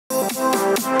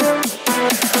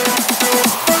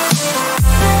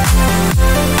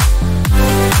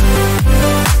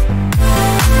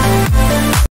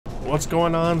What's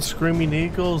going on, Screaming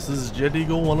Eagles? This is Jet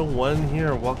Eagle 101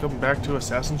 here. Welcome back to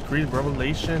Assassin's Creed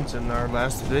Revelations. In our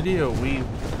last video, we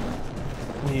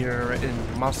were in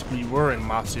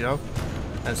Masyaf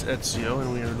as Ezio,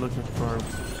 and we were looking for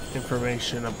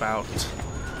information about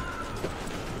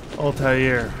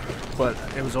Altair, but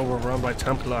it was overrun by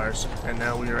Templars, and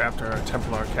now we are after our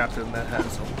Templar captain that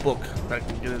has a book that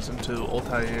can get us into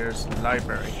Altair's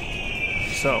library.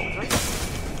 So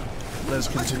let's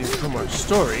continue from our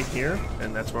story here,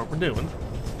 and that's what we're doing.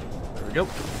 There we go.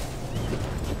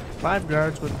 5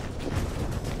 guards with...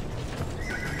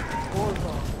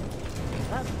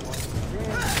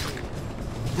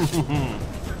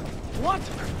 What?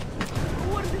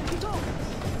 What did he do?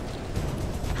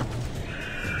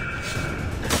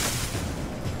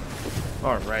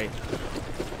 Alright.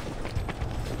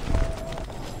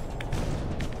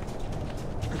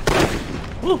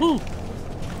 Woohoo!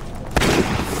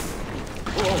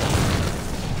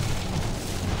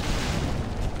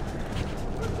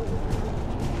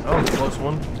 Oh, that's a close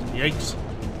one. Yikes.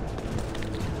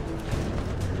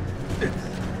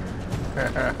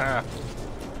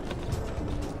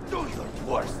 Do your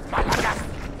worst, Masyaf.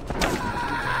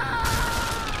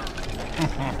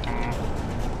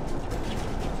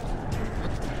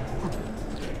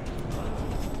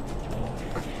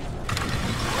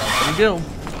 There we go.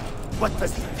 What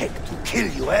does it take to kill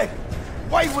you, eh?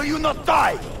 Why will you not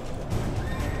die?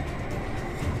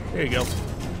 There you go.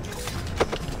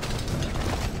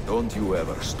 Don't you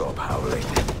ever stop howling.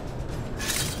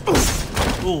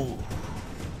 Ooh.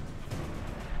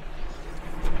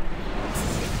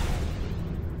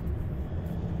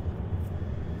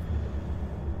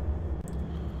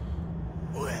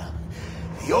 Well,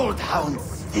 the old hound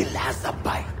still has a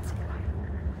bite.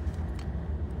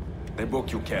 The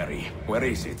book you carry, where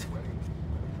is it?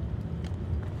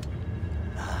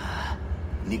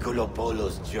 Niccolo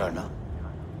Polo's journal.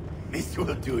 This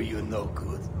will do you no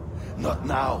good. Not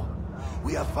now.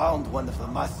 We have found one of the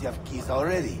Masyaf keys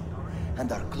already,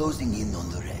 and are closing in on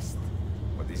the rest.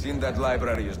 What is in that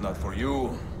library is not for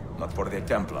you, not for the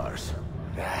Templars.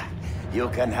 You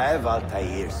can have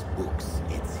Altair's books,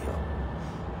 Ezio.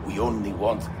 We only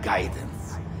want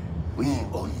guidance. We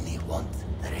only want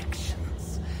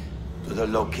directions to the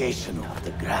location of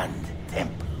the Grand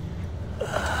Temple.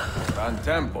 Grand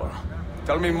Temple?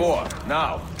 Tell me more,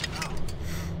 now!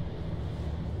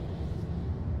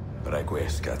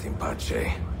 Requiescat in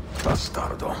pace,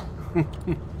 bastardo.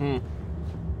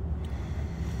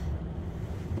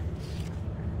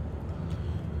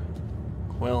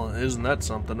 Well, isn't that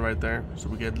something right there? So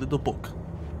we get a little book.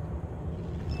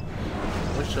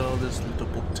 Where shall this little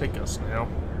book take us now?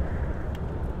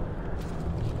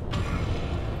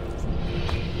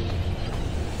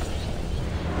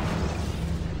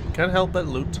 Can't help but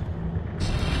loot.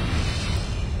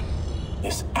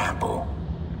 This apple.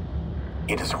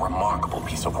 It is a remarkable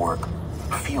piece of work.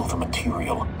 Feel the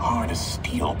material, hard as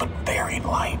steel, but very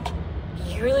light.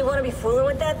 You really want to be fooling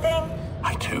with that thing?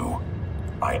 I do.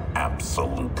 I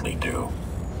absolutely do.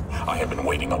 I have been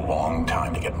waiting a long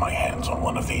time to get my hands on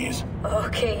one of these.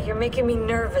 Okay, you're making me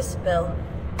nervous, Bill.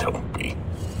 Don't be.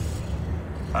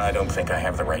 I don't think I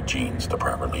have the right genes to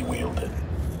properly wield it.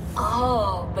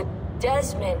 Oh, but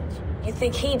Desmond, you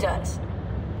think he does?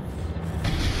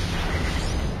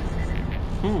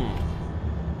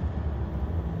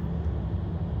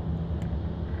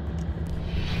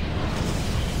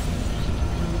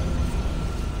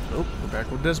 Oh, we're back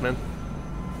with Desmond.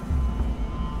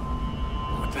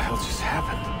 What the hell just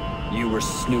happened? You were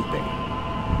snooping,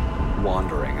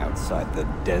 wandering outside the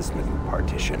Desmond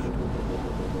partition.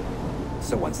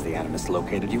 So once the Animus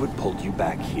located you, it pulled you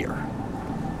back here.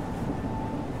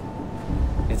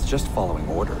 It's just following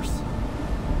orders.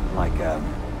 Like a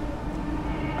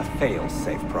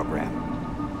fail-safe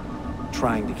program.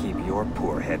 Trying to keep your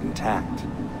poor head intact,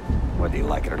 whether you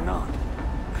like it or not.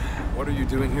 What are you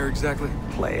doing here exactly?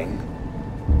 Playing,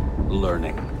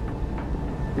 learning,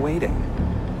 waiting.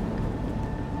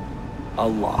 A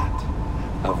lot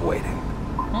of waiting.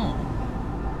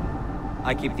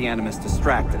 I keep the Animus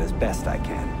distracted as best I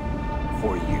can.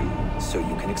 For you, so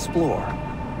you can explore.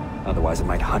 Otherwise it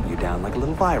might hunt you down like a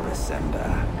little virus and,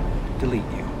 delete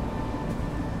you.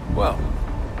 Well,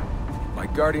 my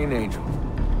guardian angel.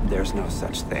 There's no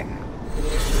such thing.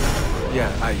 Yeah,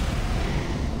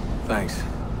 thanks.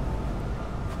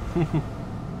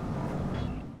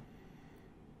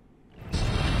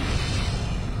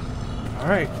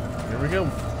 Alright, here we go.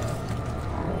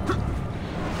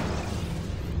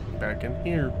 Back in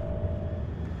here.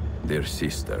 Dear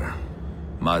sister,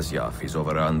 Masyaf is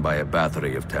overrun by a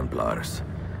battery of Templars,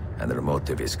 and their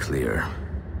motive is clear.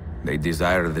 They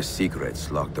desire the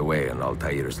secrets locked away in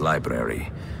Altair's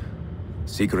library.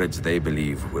 Secrets they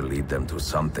believe will lead them to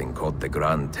something called the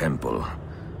Grand Temple.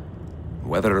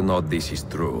 Whether or not this is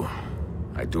true,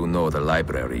 I do know the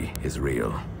library is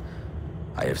real.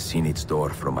 I have seen its door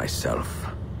for myself.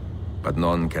 But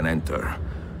none can enter.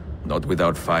 Not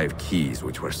without 5 keys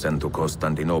which were sent to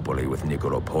Constantinople with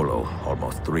Niccolo Polo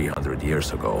almost 300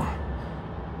 years ago.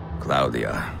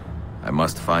 Claudia, I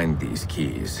must find these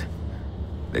keys.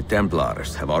 The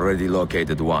Templars have already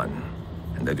located one,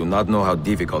 and I do not know how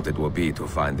difficult it will be to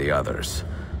find the others.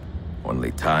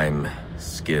 Only time,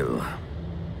 skill,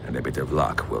 and a bit of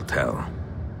luck will tell.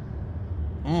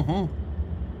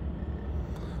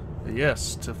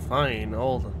 Yes, to find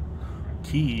all the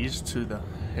keys to the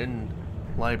hidden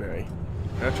library.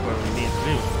 That's what we need to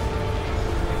do.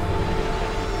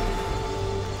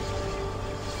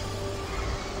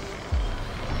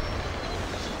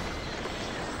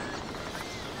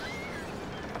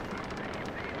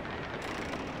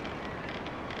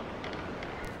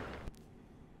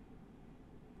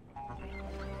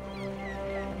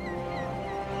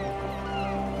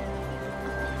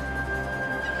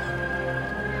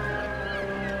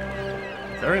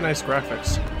 Very nice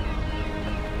graphics.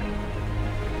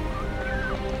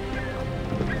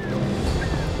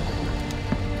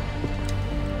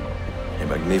 A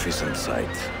magnificent sight.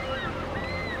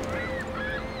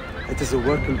 It is a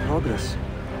work in progress.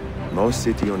 No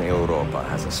city in Europa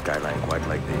has a skyline quite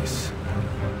like this.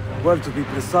 Well, to be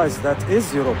precise, that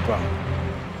is Europa.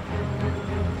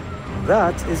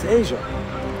 That is Asia.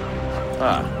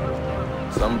 Ah.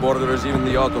 Some borders even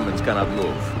the Ottomans cannot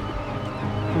move.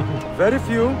 Very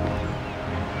few.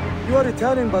 You are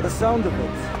Italian by the sound of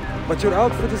it, but your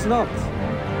outfit is not.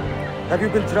 Have you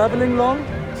been traveling long?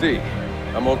 Sì,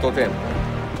 da molto tempo.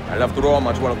 I left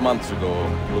Rome 12 months ago,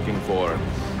 looking for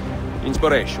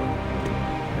inspiration.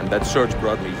 And that search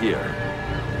brought me here.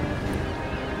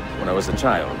 When I was a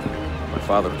child, my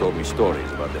father told me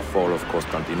stories about the fall of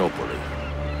Constantinople.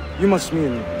 You must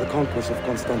mean the conquest of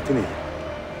Constantinople.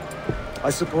 I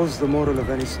suppose the moral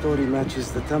of any story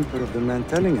matches the temper of the man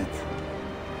telling it.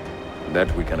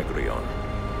 That we can agree on.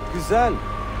 Güzel.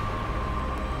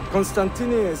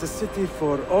 Constantinople is a city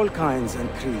for all kinds and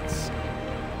creeds.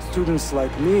 Students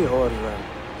like me or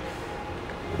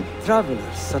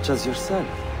travelers such as yourself.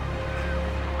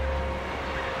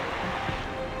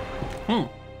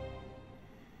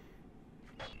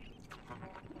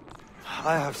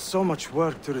 I have so much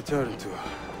work to return to.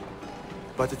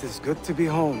 But it is good to be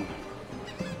home.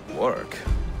 Work?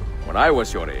 When I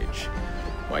was your age,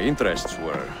 my interests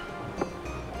were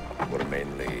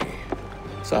mainly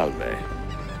salve.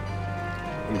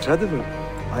 Incredible.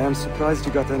 I am surprised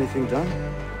you got anything done.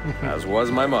 As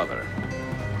was my mother.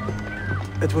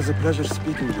 It was a pleasure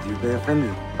speaking with you,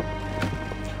 Beyefendi.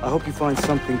 I hope you find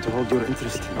something to hold your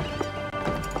interest here.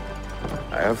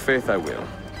 I have faith I will.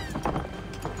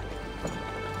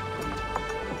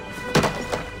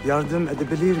 Yardım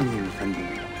edebilir miyim efendim?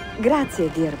 Grazie,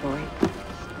 dear boy.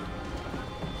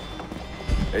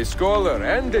 A scholar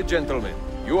and a gentleman.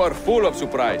 You are full of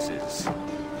surprises.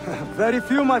 Very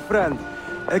few, my friend.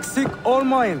 Eksik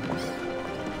olmayın.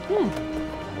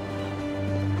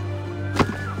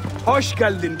 Hoş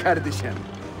geldin kardeşim.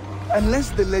 Unless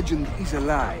the legend is a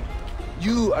lie,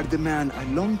 you are the man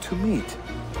I long to meet.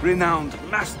 Renowned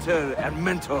master and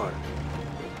mentor.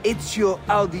 Ezio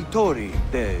Auditori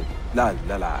de la.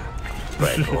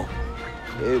 Prego.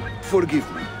 Forgive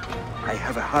me. I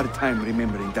have a hard time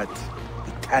remembering that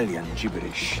Italian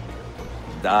gibberish.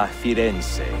 Da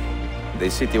Firenze, the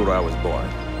city where I was born.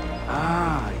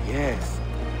 Ah, yes.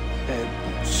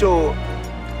 So,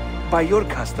 by your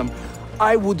custom,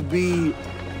 I would be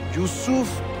Yusuf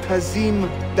Kazim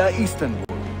da Istanbul.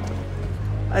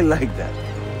 I like that.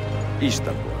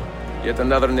 Istanbul. Yet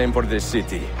another name for this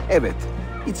city. Evet,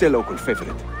 it's a local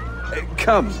favorite.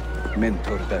 Come,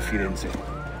 mentor da Firenze.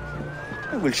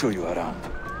 I will show you around.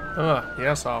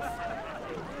 Yes, off.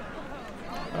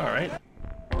 Alright.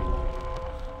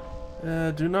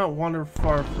 Do not wander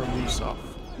far from Masyaf.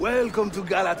 Welcome to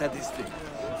Galata district.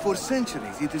 For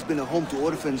centuries, it has been a home to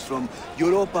orphans from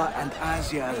Europa and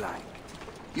Asia alike.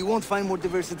 You won't find more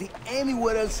diversity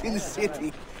anywhere else in the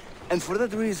city. And for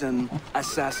that reason,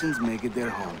 assassins make it their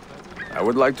home. I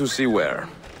would like to see where.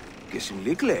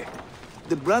 Kesinlikle.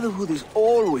 The Brotherhood is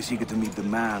always eager to meet the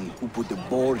man who put the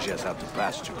Borgias out to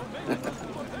pasture.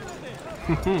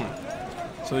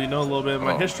 So you know a little bit of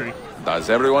my history. Does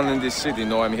everyone in this city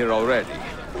know I'm here already?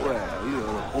 Well, your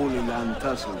Holy Land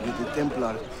tussle with the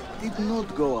Templar did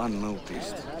not go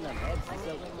unnoticed.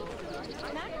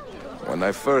 When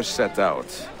I first set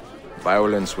out,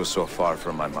 violence was so far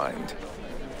from my mind.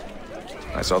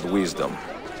 I sought wisdom.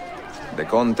 The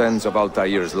contents of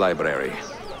Altair's library.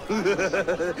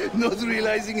 Not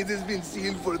realizing it has been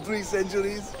sealed for 3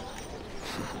 centuries?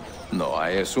 No, I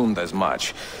assumed as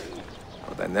much.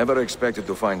 But I never expected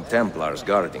to find Templars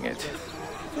guarding it.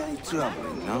 Very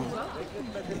troubling, no?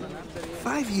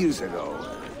 5 years ago,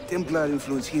 Templar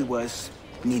influence here was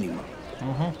minimal.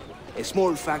 A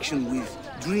small faction with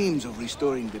dreams of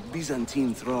restoring the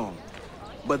Byzantine throne.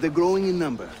 But they're growing in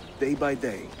number, day by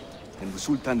day. And the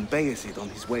Sultan Bayezid on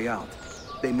his way out.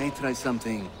 They may try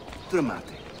something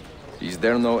dramatic. Is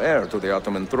there no heir to the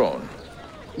Ottoman throne?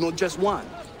 Not just one,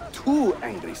 2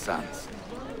 angry sons.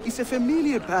 It's a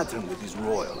familiar pattern with these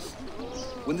royals.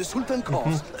 When the Sultan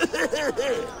calls,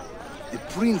 the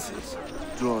princes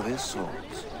draw their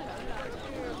swords.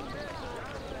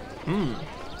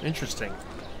 Interesting.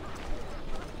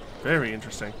 Very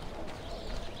interesting.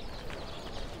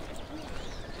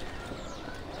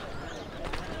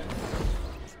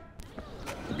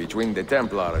 Between the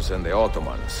Templars and the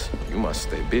Ottomans, you must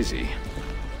stay busy.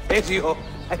 Ezio,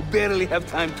 I barely have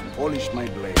time to polish my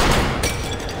blade.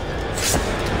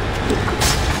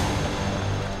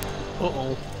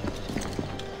 Uh-oh.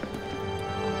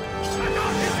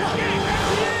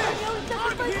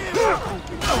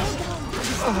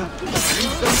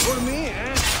 Some for me,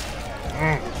 eh?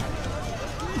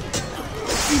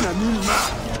 Seen a new man.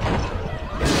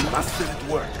 And a master at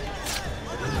work.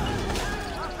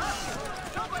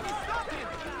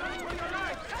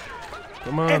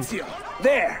 Come on. Ezio,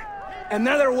 there!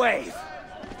 Another wave!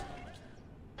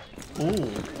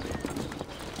 Ooh.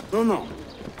 No.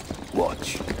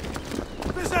 Watch.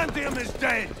 Byzantium is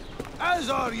dead, as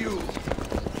are you.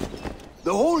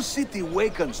 The whole city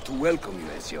wakens to welcome you,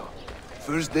 Ezio.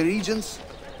 First the regents,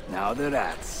 now the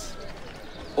rats.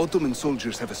 Ottoman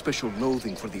soldiers have a special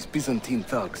loathing for these Byzantine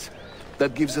thugs.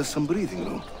 That gives us some breathing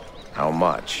room. How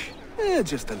much?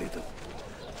 Just a little.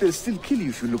 They'll still kill you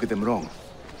if you look at them wrong.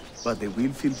 But they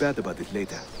will feel bad about it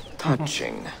later.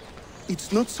 Touching.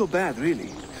 It's not so bad,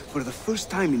 really. For the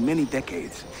first time in many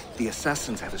decades, the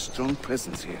assassins have a strong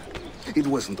presence here. It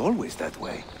wasn't always that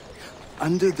way.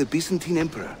 Under the Byzantine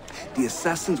Emperor, the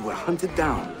assassins were hunted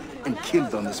down and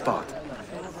killed on the spot.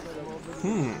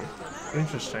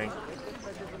 Interesting.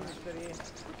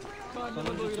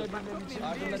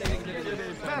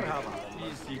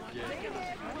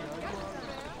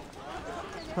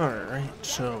 Alright,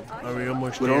 so are we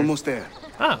almost there? We're almost there.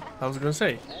 Ah, I was gonna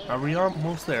say, are we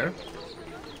almost there?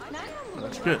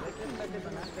 That's good.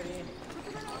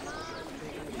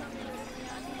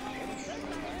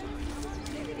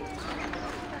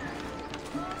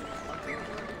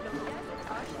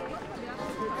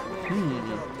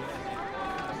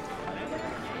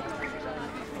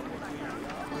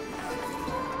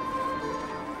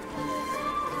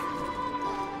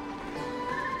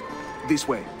 This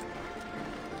way.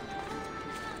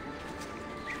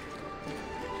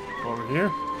 Over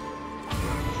here?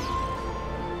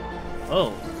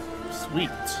 Oh, sweet.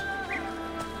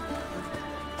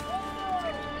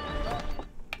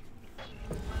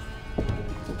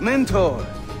 Mentor,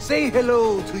 say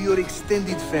hello to your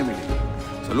extended family.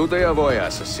 Salute a voi,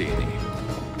 assassini.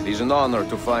 It is an honor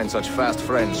to find such fast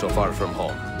friends so far from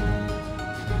home.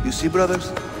 You see,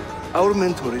 brothers? Our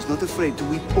mentor is not afraid to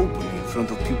weep openly in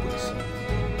front of pupils.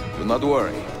 Do not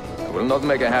worry. I will not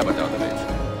make a habit out of it.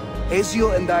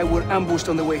 Ezio and I were ambushed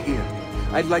on the way here.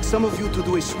 I'd like some of you to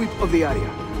do a sweep of the area.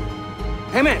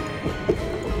 Hey, man!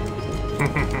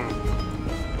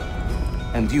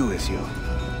 And you, Ezio.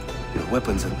 Your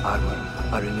weapons and armor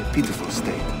are in a pitiful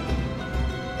state.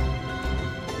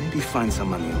 Maybe find some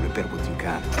money and repair what you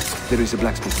can. There is a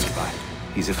blacksmith nearby.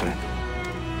 He's a friend.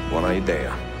 Buona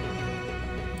idea.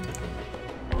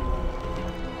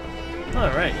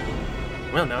 Alright.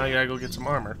 Well, now I gotta go get some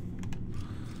armor.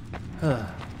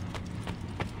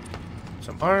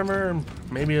 Some armor,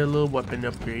 maybe a little weapon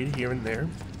upgrade here and there.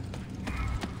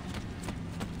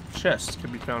 Chests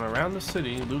can be found around the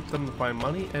city. Loot them to find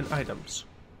money and items.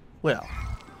 Well,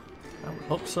 I would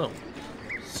hope so.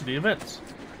 City events.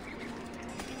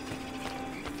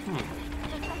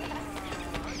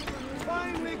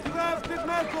 Finely crafted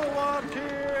metal art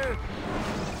here.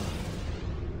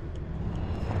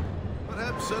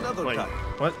 Perhaps another Wait, time.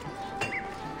 what?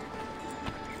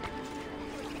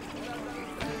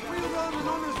 We run an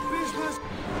honest business.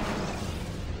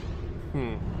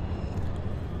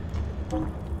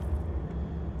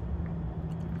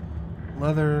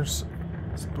 Leathers,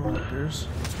 splendors.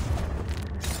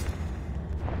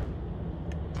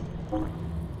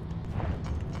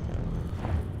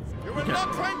 You will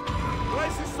not find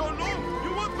price is so low,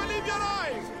 you won't believe your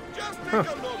eyes. Just take a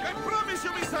look. I promise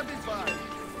you'll be satisfied.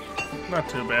 Not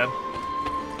too bad.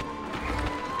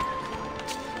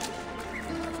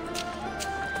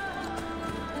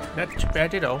 Not too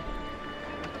bad at all.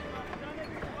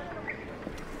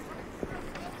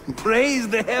 Praise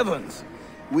the heavens!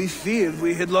 We feared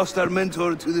we had lost our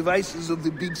mentor to the vices of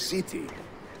the big city.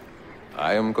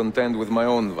 I am content with my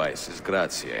own vices,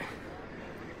 grazie.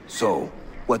 So,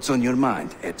 what's on your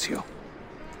mind, Ezio?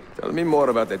 Tell me more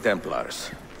about the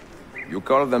Templars. You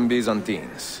call them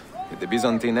Byzantines. The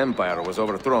Byzantine Empire was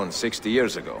overthrown 60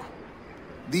 years ago.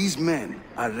 These men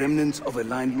are remnants of a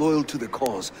line loyal to the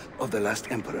cause of the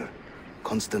last emperor,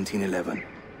 Constantinople.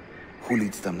 Who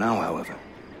leads them now, however?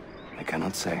 I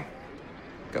cannot say.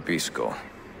 Capisco.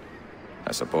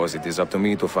 I suppose it is up to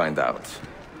me to find out.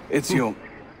 Ezio,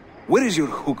 where is your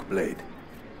hook blade?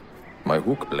 My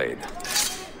hook blade?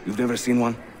 You've never seen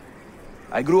one?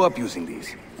 I grew up using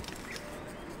these.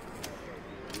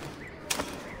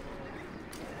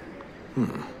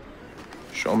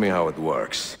 Show me how it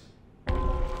works.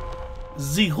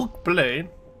 The hook blade.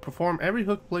 Perform every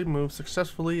hook blade move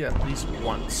successfully at least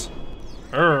once.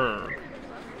 Urgh.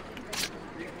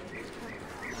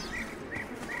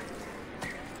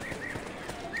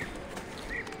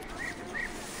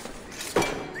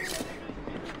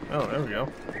 Oh, there we go.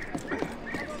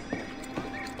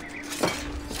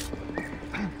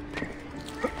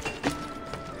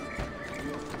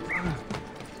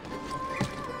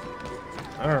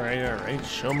 Alright,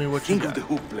 show me what you Think got. of the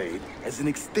hook blade as an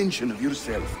extension of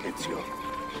yourself, Ezio.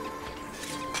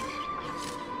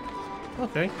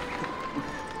 Okay.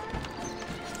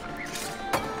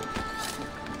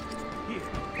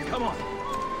 Here, come on.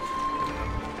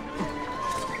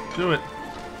 Do it.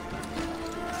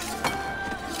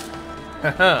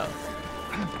 Haha.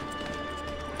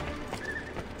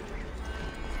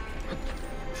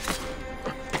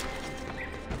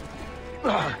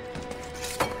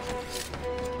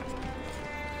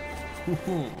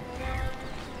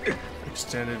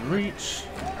 Extended reach.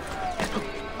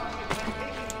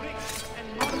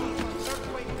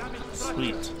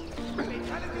 Sweet.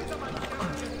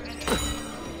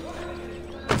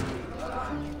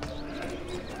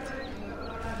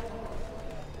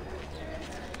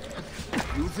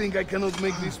 You think I cannot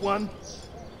make this one?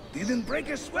 Didn't break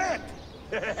a sweat.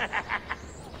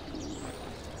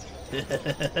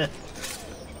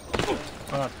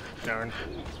 Oh, darn.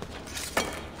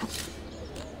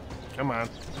 Come on.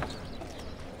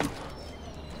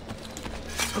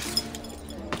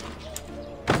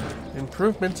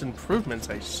 Improvements,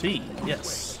 I see.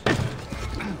 Yes.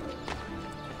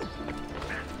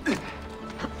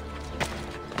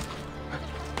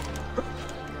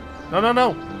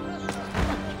 No.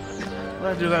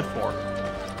 What did I do that for?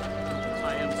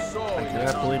 I am so I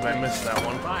cannot believe I missed that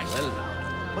one. Well,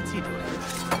 now, what's he doing?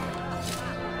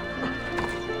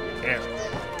 Yeah.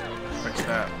 Fix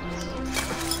that.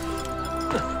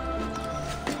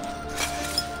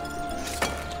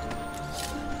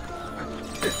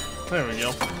 There we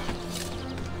go.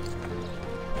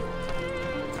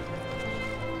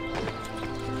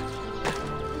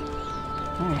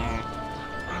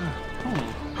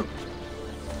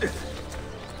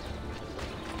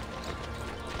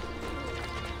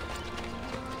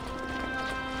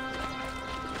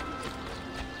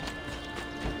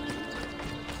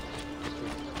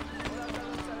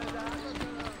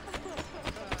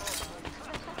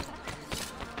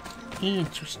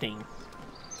 Interesting.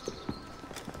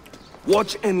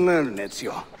 Watch and learn,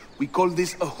 Ezio. We call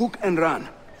this a hook and run.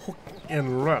 Hook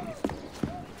and run.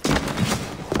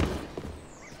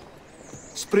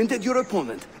 Sprint at your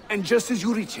opponent, and just as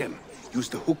you reach him, use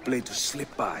the hook blade to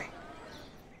slip by.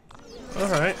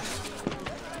 Alright.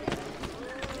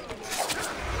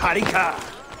 Harika!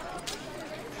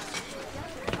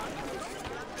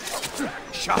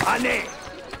 Shahane!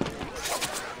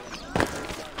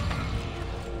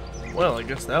 Well, I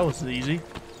guess that was easy.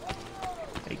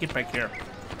 Hey, get back here.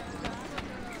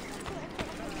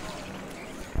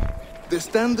 The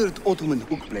standard Ottoman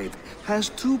hook blade has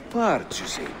two parts, you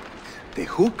see. The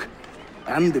hook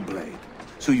and the blade.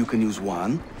 So you can use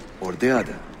one or the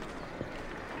other.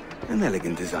 An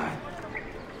elegant design.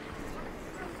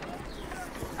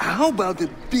 How about a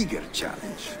bigger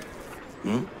challenge?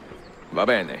 Va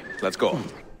bene, let's go.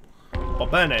 Va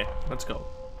bene. Let's go.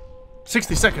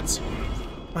 60 seconds.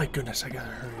 My goodness, I gotta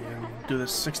hurry and do this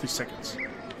 60 seconds.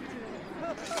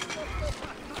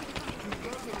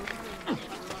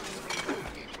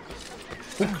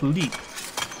 Hook leap.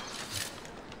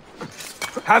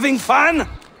 Having fun?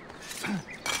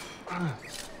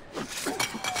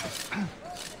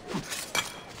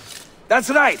 That's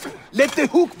right. Let the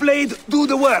hook blade do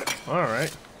the work.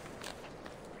 Alright.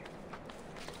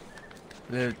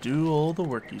 Let it do all the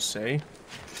work, you say?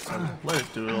 Let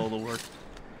it do all the work.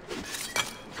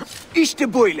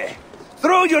 İşte böyle.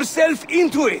 Throw yourself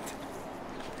into it!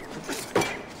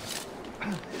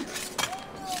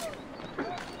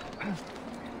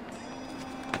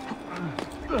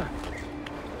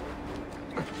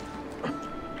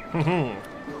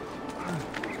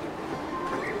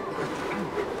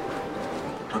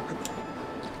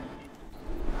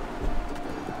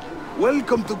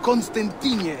 Welcome to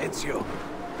Constantinople, Ezio,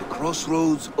 the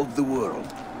crossroads of the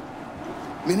world.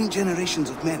 Many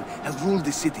generations of men have ruled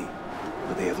the city,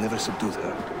 but they have never subdued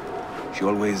her. She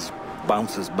always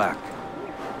bounces back.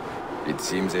 It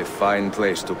seems a fine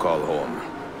place to call home.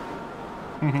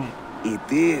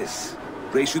 It is.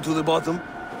 Race you to the bottom?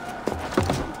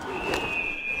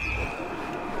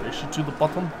 Race you to the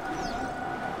bottom?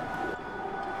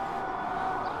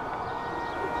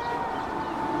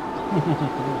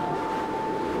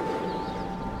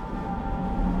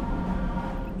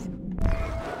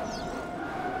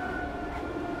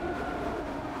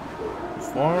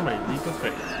 Perform a leap of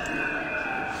faith.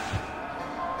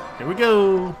 Here we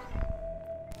go.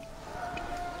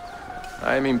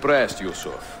 I'm impressed,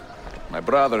 Yusuf. My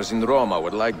brothers in Roma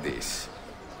would like this.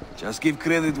 Just give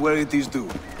credit where it is due.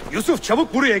 Yusuf,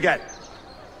 çabuk buraya gel.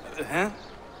 Huh?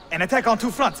 An attack on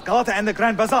two fronts, Galata and the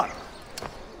Grand Bazaar.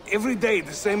 Every day,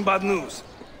 the same bad news.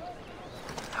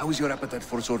 How is your appetite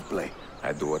for swordplay?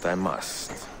 I do what I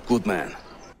must. Good man.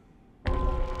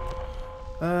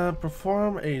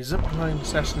 Perform a zipline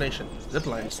assassination.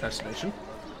 Zipline assassination.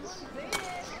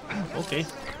 Okay.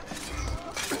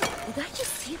 Did I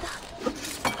just see that?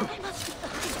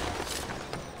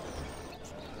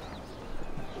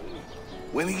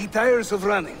 When he tires of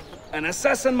running, an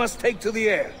assassin must take to the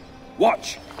air.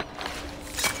 Watch.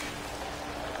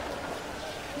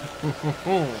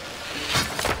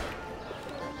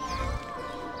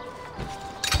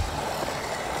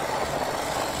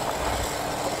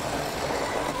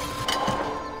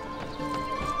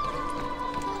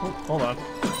 Oh, hold on.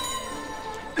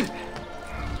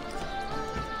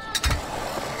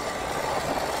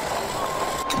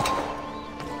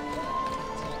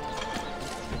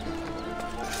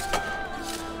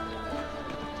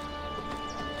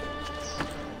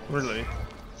 Really?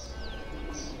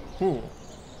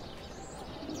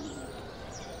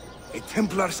 A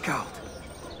Templar scout.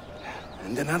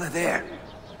 And another there.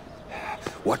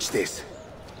 Watch this.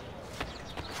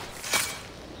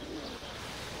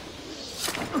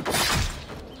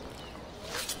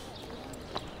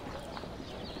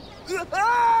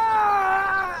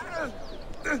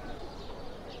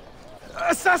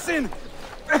 Assassin!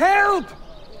 Help!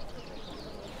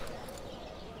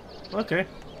 Okay.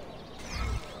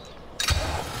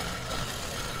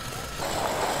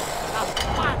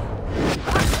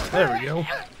 There we go.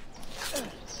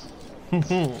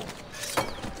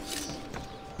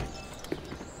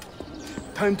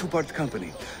 Time to part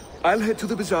company. I'll head to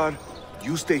the bazaar.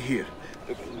 You stay here.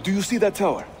 Do you see that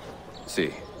tower?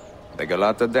 See, the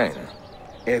Galata Den.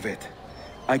 Evet.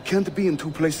 I can't be in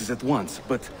two places at once,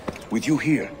 but with you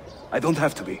here, I don't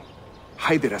have to be.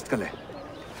 Haydi rastgele.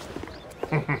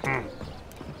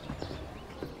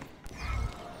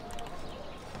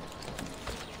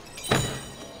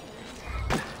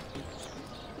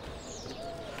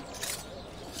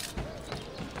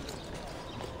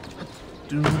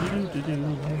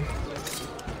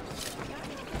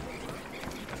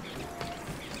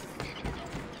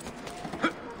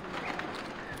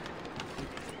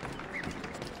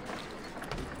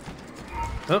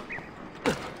 Oh.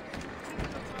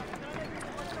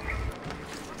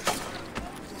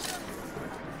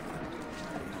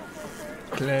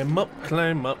 Climb up,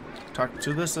 climb up. Talk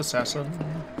to this assassin.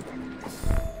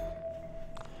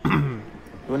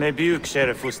 Unebuk,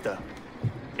 Sheriff Usta.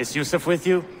 Is Yusuf with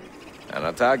you? An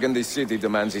attack in the city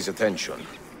demands his attention.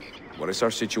 What is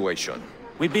our situation?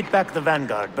 We beat back the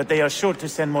vanguard, but they are sure to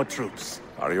send more troops.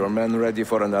 Are your men ready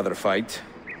for another fight?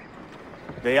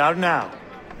 They are now.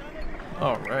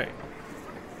 All right.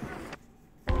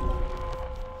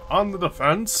 On the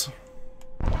defense.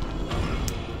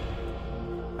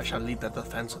 I shall lead the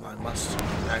defense if I must.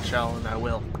 I shall and I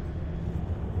will.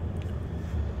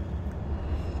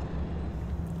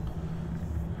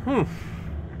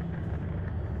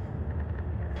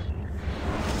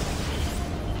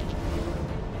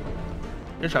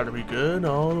 It ought to be good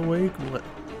all the way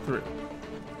through.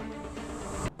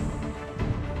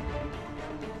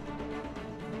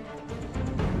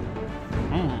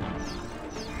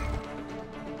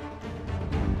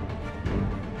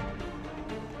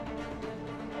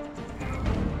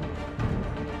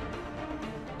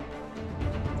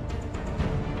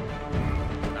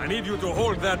 I need you to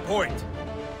hold that point.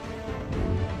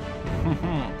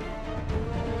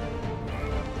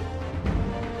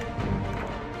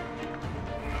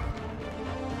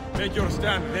 Make your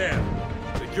stand there.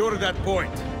 Secure that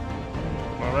point.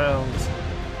 Morels.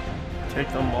 Take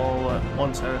them all at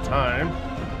once at a time.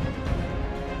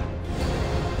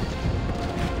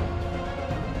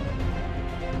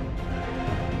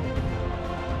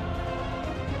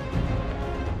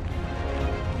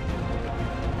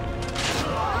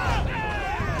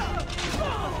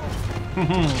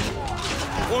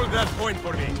 Hold that point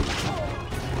for me.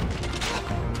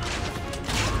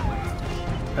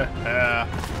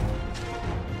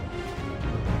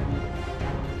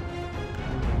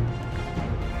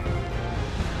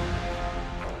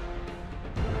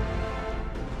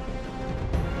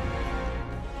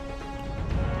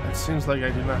 It seems like I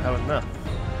do not have enough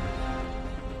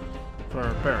for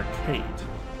a barricade.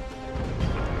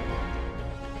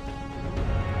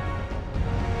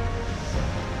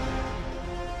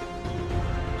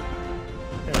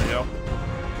 There we go.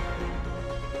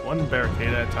 One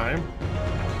barricade at a time.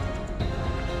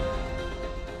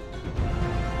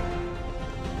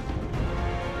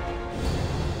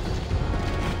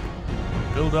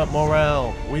 Build up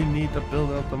morale. We need to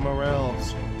build up the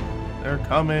morales. They're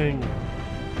coming.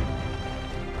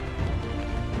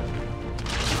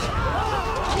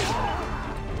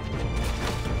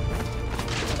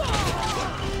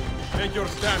 Make your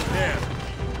stand there.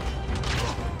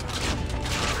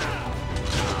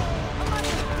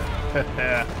 Right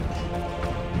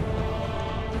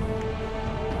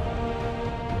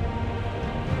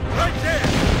there.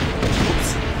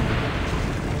 Oops.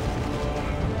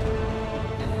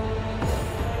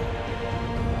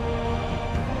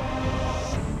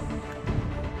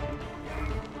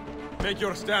 Make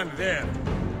your stand there.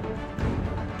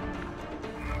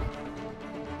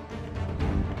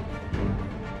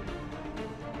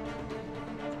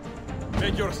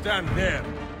 Make your stand there.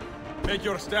 Make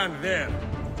your stand there.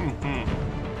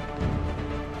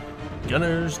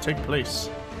 Gunners, take place.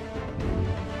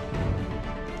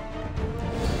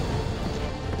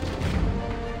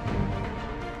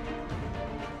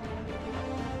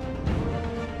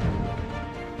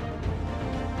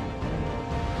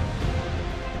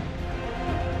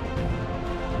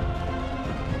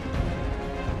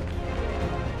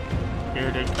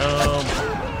 Here they come.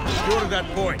 Secure that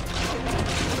point.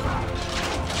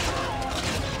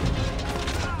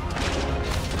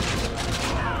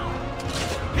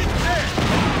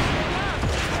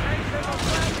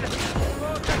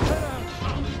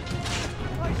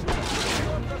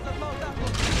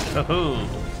 Oh,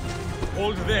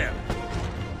 Hold there.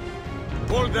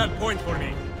 Hold that point for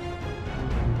me.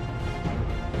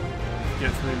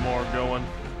 get 3 more going.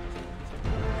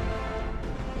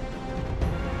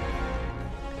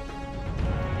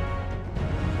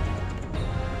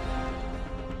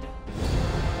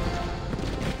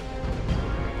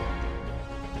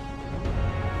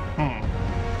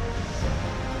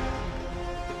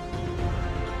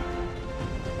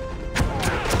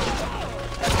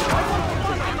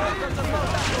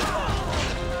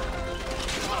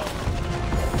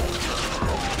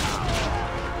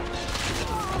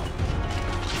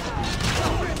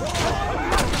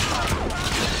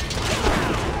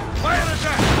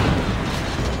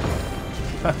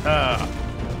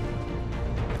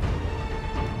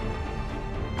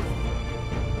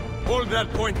 Hold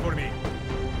that point for me.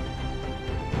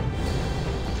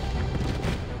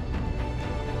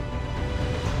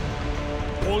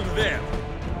 Hold there.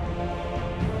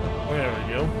 There we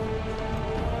go.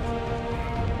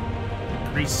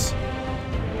 Increase.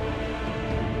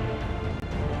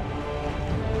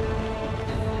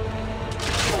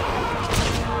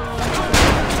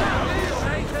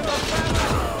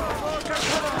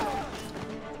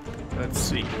 Let's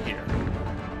see here.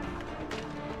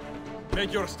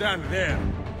 Make your stand there.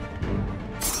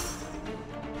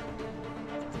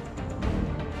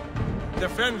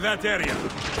 Defend that area.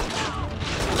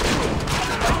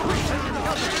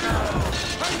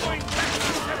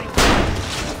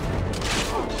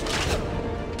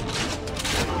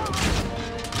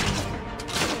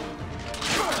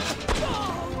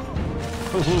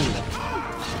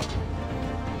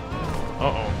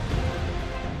 Uh-oh.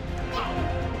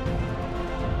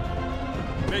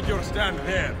 Make your stand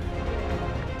there.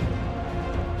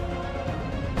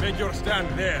 Make your stand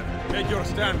there. Make your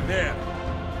stand there.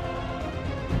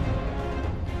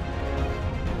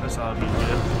 That's ought to be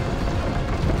good.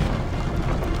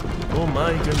 Oh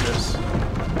my goodness.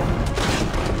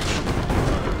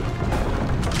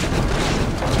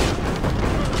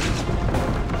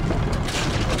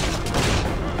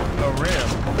 A ram.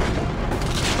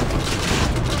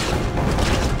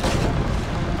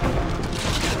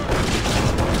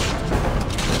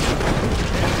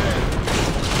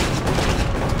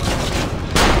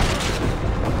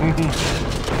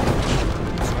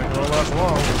 It's not gonna last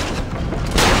long.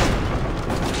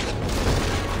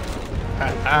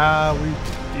 We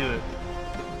did it.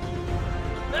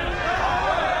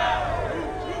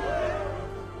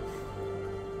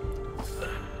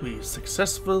 We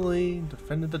successfully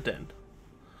defended the den.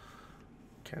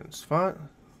 Cannons fought.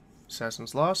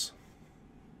 Assassins lost.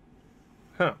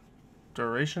 Huh.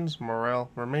 Durations, morale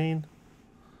remain.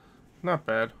 Not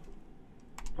bad.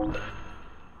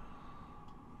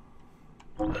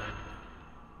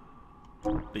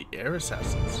 The air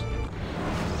assassins.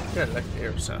 Yeah, I like the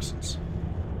air assassins.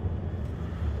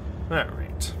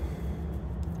 Alright.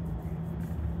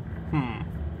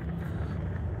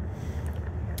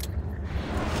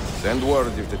 Send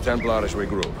word if the Templars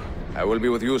regroup. I will be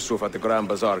with Yusuf at the Grand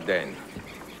Bazaar Den.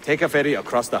 Take a ferry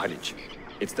across the Halij.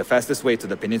 It's the fastest way to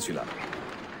the peninsula.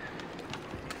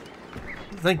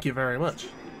 Thank you very much.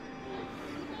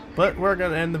 But we're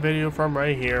going to end the video from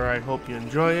right here. I hope you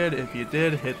enjoy it. If you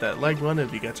did, hit that like button.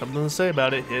 If you got something to say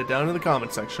about it, hit it down in the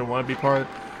comment section. Want to be part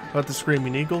of the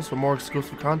Screaming Eagles for more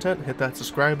exclusive content? Hit that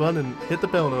subscribe button and hit the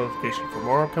bell notification for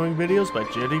more upcoming videos by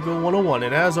Jet Eagle 101.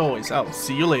 And as always, I'll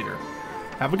see you later.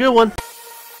 Have a good one.